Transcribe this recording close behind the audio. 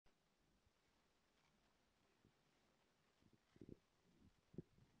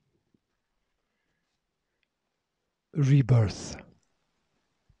Rebirth.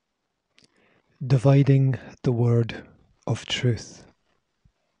 Dividing the word of truth.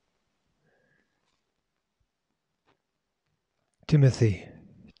 Timothy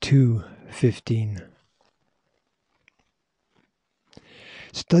 2:15.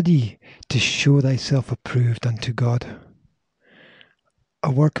 Study to show thyself approved unto God, a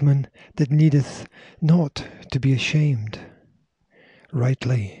workman that needeth not to be ashamed,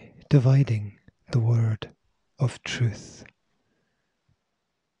 rightly dividing the word of truth.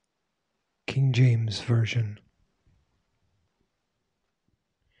 King James Version.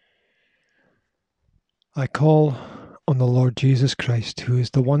 I call on the Lord Jesus Christ, who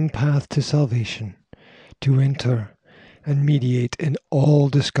is the one path to salvation, to enter and mediate in all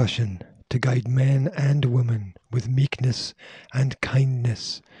discussion, to guide men and women with meekness and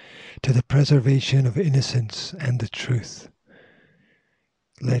kindness to the preservation of innocence and the truth.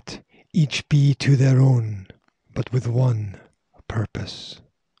 Let each be to their own, but with one purpose.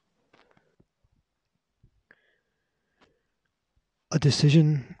 A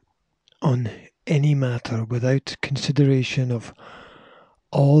decision on any matter without consideration of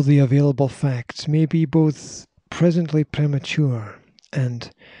all the available facts may be both presently premature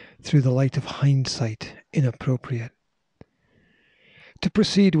and, through the light of hindsight, inappropriate. To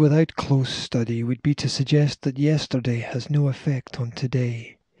proceed without close study would be to suggest that yesterday has no effect on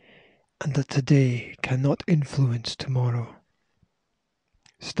today, and that today cannot influence tomorrow.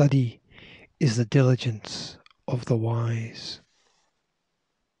 Study is the diligence of the wise.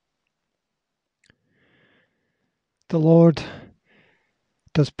 The Lord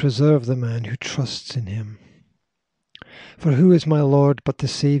does preserve the man who trusts in him. For who is my Lord but the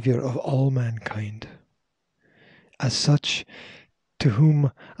Saviour of all mankind? As such, to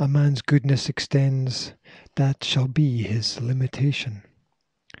whom a man's goodness extends, that shall be his limitation.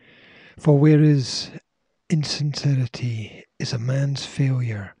 For where is insincerity is a man's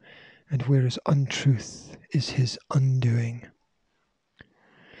failure, and where is untruth is his undoing.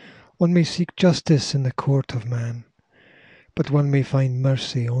 One may seek justice in the court of man, but one may find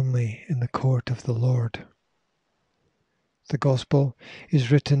mercy only in the court of the Lord. The gospel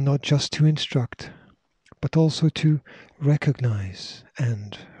is written not just to instruct, but also to recognize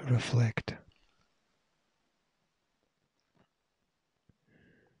and reflect.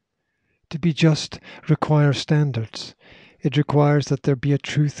 To be just requires standards. It requires that there be a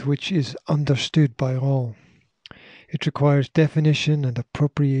truth which is understood by all. It requires definition and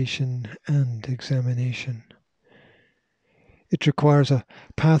appropriation and examination. It requires a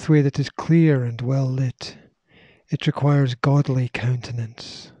pathway that is clear and well lit. It requires godly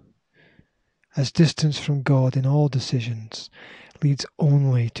countenance, as distance from God in all decisions leads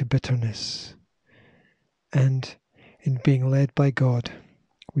only to bitterness. And in being led by God,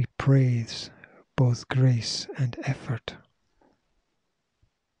 we praise both grace and effort.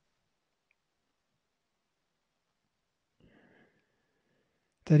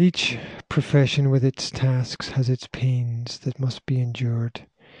 That each profession with its tasks has its pains that must be endured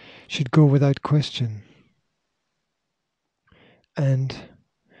should go without question. And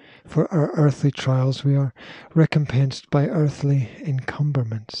for our earthly trials we are recompensed by earthly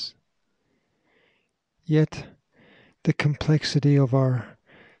encumberments. Yet the complexity of our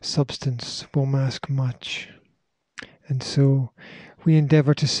substance will mask much, and so we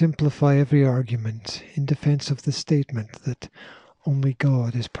endeavour to simplify every argument in defence of the statement that only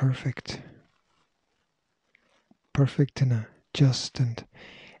God is perfect. Perfect in a just and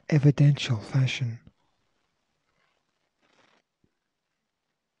evidential fashion.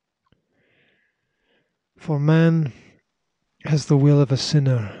 For man has the will of a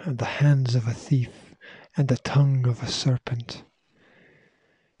sinner and the hands of a thief and the tongue of a serpent.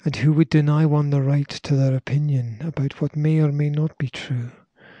 And who would deny one the right to their opinion about what may or may not be true,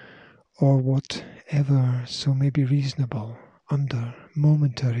 or whatever so may be reasonable under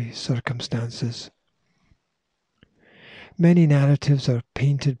momentary circumstances? Many narratives are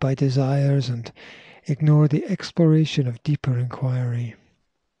painted by desires and ignore the exploration of deeper inquiry.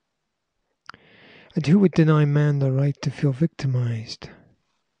 And who would deny man the right to feel victimized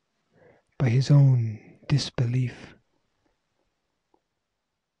by his own disbelief?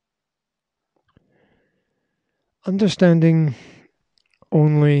 Understanding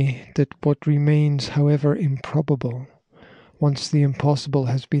only that what remains, however improbable, once the impossible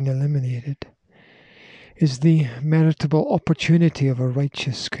has been eliminated, is the meritable opportunity of a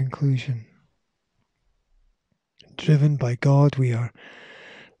righteous conclusion. Driven by God, we are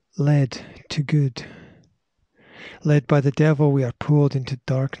led to good. Led by the devil, we are pulled into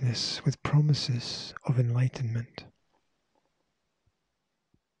darkness with promises of enlightenment.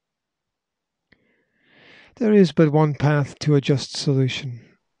 There is but one path to a just solution,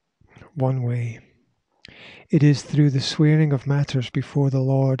 one way. It is through the swearing of matters before the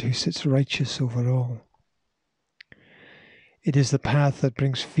Lord who sits righteous over all. It is the path that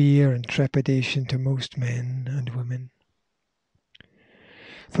brings fear and trepidation to most men and women.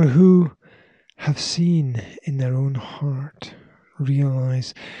 For who have seen in their own heart,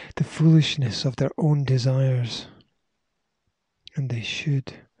 realize the foolishness of their own desires, and they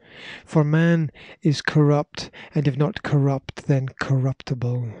should. For man is corrupt, and if not corrupt, then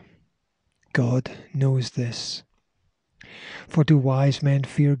corruptible. God knows this. For do wise men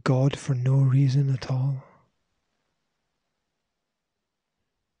fear God for no reason at all?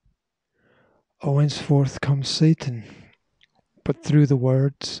 Henceforth comes Satan, but through the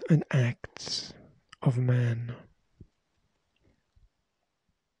words and acts of man.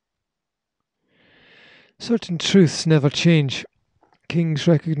 Certain truths never change. Kings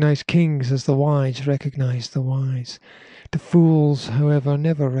recognize kings as the wise recognize the wise. The fools, however,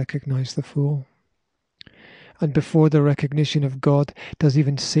 never recognize the fool. And before the recognition of God does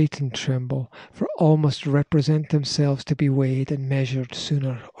even Satan tremble, for all must represent themselves to be weighed and measured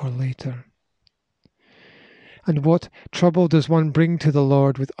sooner or later. And what trouble does one bring to the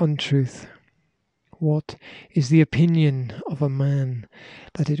Lord with untruth? What is the opinion of a man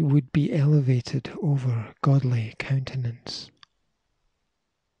that it would be elevated over godly countenance?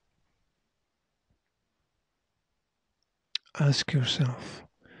 Ask yourself,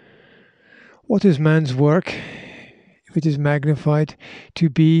 what is man's work if it is magnified to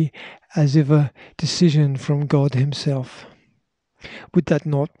be as if a decision from God himself? Would that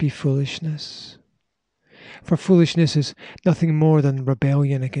not be foolishness? For foolishness is nothing more than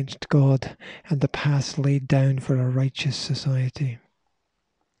rebellion against God and the path laid down for a righteous society.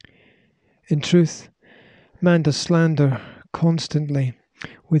 In truth, man does slander constantly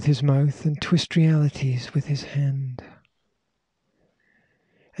with his mouth and twist realities with his hand.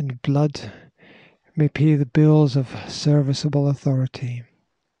 And blood may pay the bills of serviceable authority,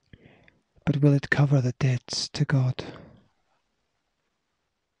 but will it cover the debts to God?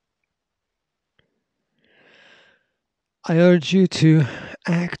 I urge you to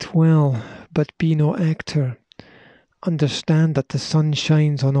act well, but be no actor. Understand that the sun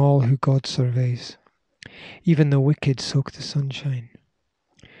shines on all who God surveys. Even the wicked soak the sunshine,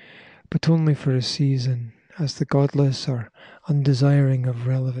 but only for a season, as the godless are undesiring of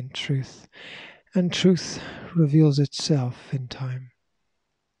relevant truth, and truth reveals itself in time.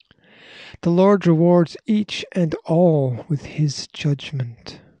 The Lord rewards each and all with his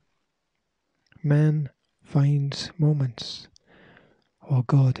judgment. Man finds moments, while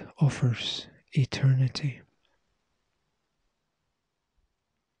God offers eternity.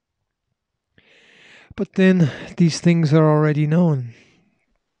 But then these things are already known,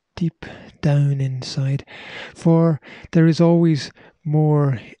 deep down inside, for there is always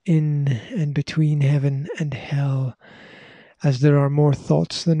more in and between heaven and hell, as there are more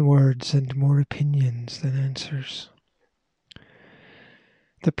thoughts than words and more opinions than answers.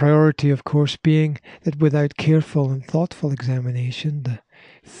 The priority, of course, being that without careful and thoughtful examination, the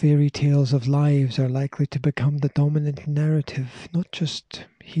fairy tales of lives are likely to become the dominant narrative, not just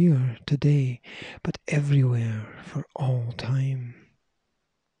here, today, but everywhere for all time.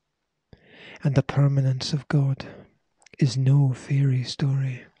 And the permanence of God is no fairy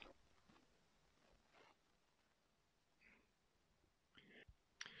story.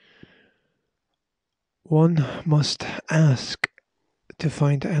 One must ask to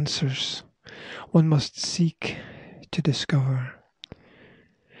find answers. One must seek to discover.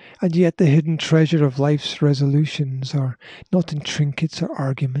 And yet the hidden treasure of life's resolutions are not in trinkets or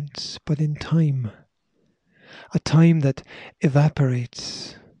arguments, but in time. A time that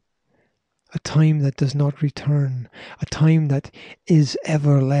evaporates. A time that does not return. A time that is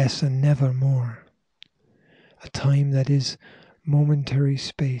ever less and never more. A time that is momentary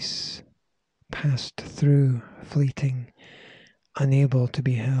space, passed through, fleeting, unable to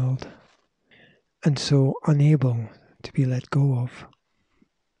be held, and so unable to be let go of.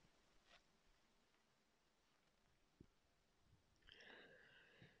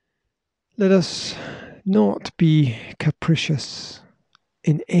 Let us not be capricious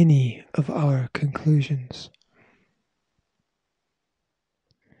in any of our conclusions.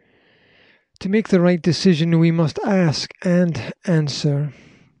 To make the right decision, we must ask and answer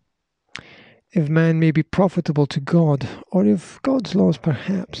if man may be profitable to God, or if God's laws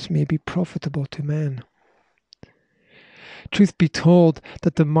perhaps may be profitable to man. Truth be told,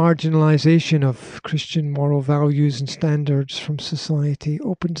 that the marginalization of Christian moral values and standards from society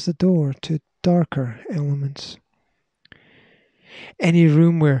opens the door to darker elements. Any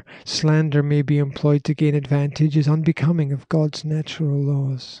room where slander may be employed to gain advantage is unbecoming of God's natural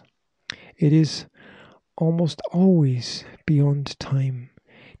laws. It is almost always beyond time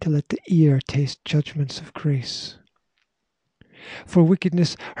to let the ear taste judgments of grace. For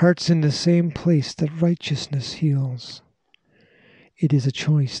wickedness hurts in the same place that righteousness heals. It is a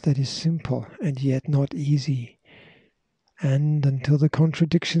choice that is simple and yet not easy, and until the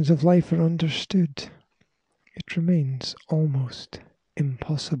contradictions of life are understood, it remains almost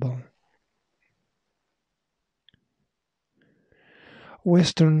impossible.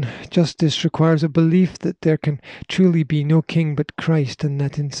 Western justice requires a belief that there can truly be no king but Christ, and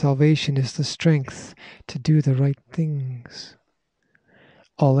that in salvation is the strength to do the right things.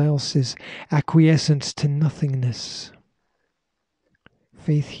 All else is acquiescence to nothingness.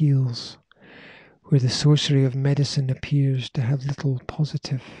 Faith heals, where the sorcery of medicine appears to have little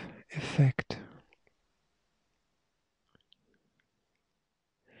positive effect.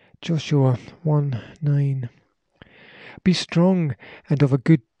 Joshua 1:9. Be strong and of a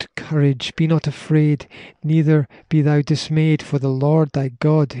good courage, be not afraid, neither be thou dismayed, for the Lord thy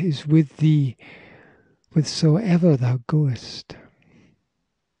God is with thee whithersoever thou goest.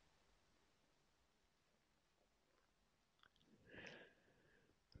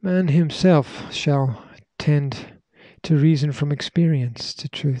 Man himself shall tend to reason from experience to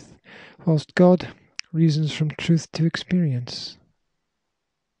truth, whilst God reasons from truth to experience.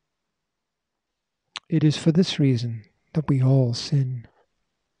 It is for this reason that we all sin.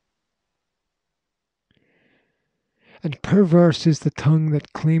 And perverse is the tongue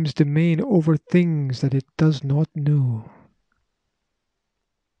that claims domain over things that it does not know.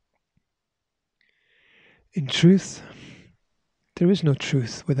 In truth, there is no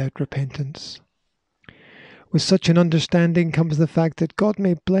truth without repentance. With such an understanding comes the fact that God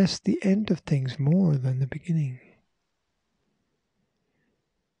may bless the end of things more than the beginning.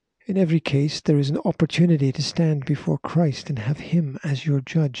 In every case, there is an opportunity to stand before Christ and have Him as your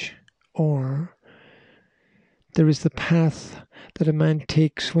judge, or there is the path that a man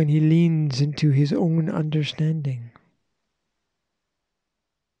takes when he leans into his own understanding.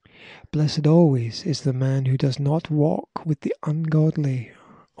 Blessed always is the man who does not walk with the ungodly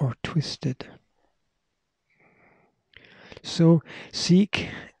or twisted. So seek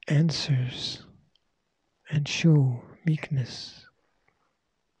answers and show meekness.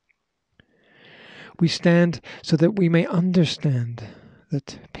 We stand so that we may understand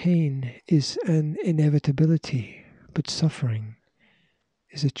that pain is an inevitability, but suffering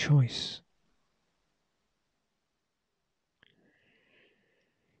is a choice.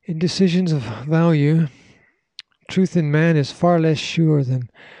 In decisions of value, truth in man is far less sure than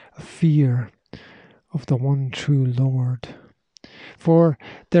a fear of the one true Lord. For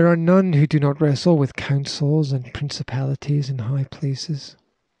there are none who do not wrestle with councils and principalities in high places.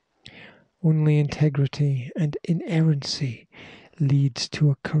 Only integrity and inerrancy leads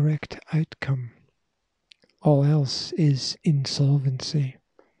to a correct outcome. All else is insolvency.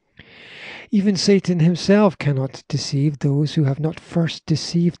 Even Satan himself cannot deceive those who have not first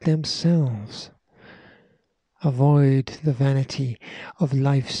deceived themselves. Avoid the vanity of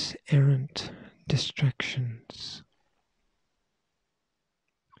life's errant distractions.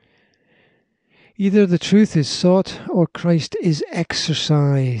 Either the truth is sought or Christ is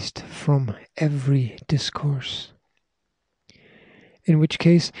exorcised from every discourse. In which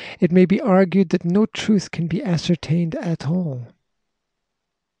case it may be argued that no truth can be ascertained at all.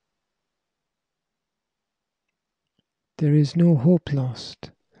 There is no hope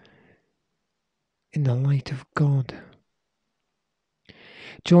lost in the light of God.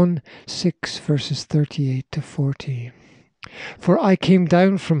 John 6 verses 38 to 40. For I came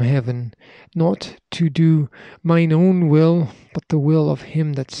down from heaven, not to do mine own will, but the will of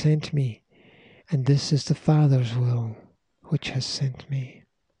him that sent me. And this is the Father's will, which has sent me.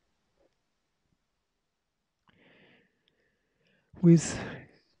 With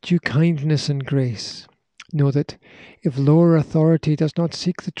due kindness and grace, know that if lower authority does not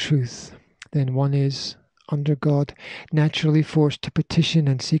seek the truth, then one is, under God, naturally forced to petition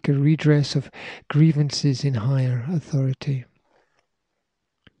and seek a redress of grievances in higher authority.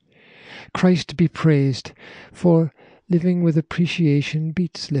 Christ be praised, for living with appreciation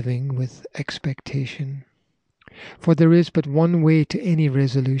beats living with expectation. For there is but one way to any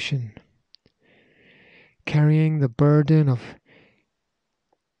resolution. Carrying the burden of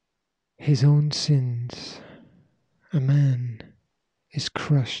his own sins, a man is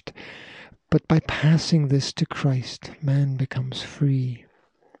crushed, but by passing this to Christ, man becomes free.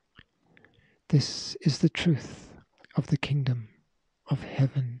 This is the truth of the kingdom of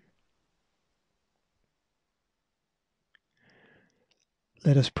heaven.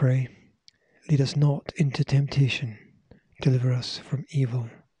 Let us pray. Lead us not into temptation. Deliver us from evil.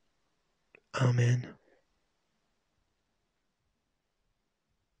 Amen.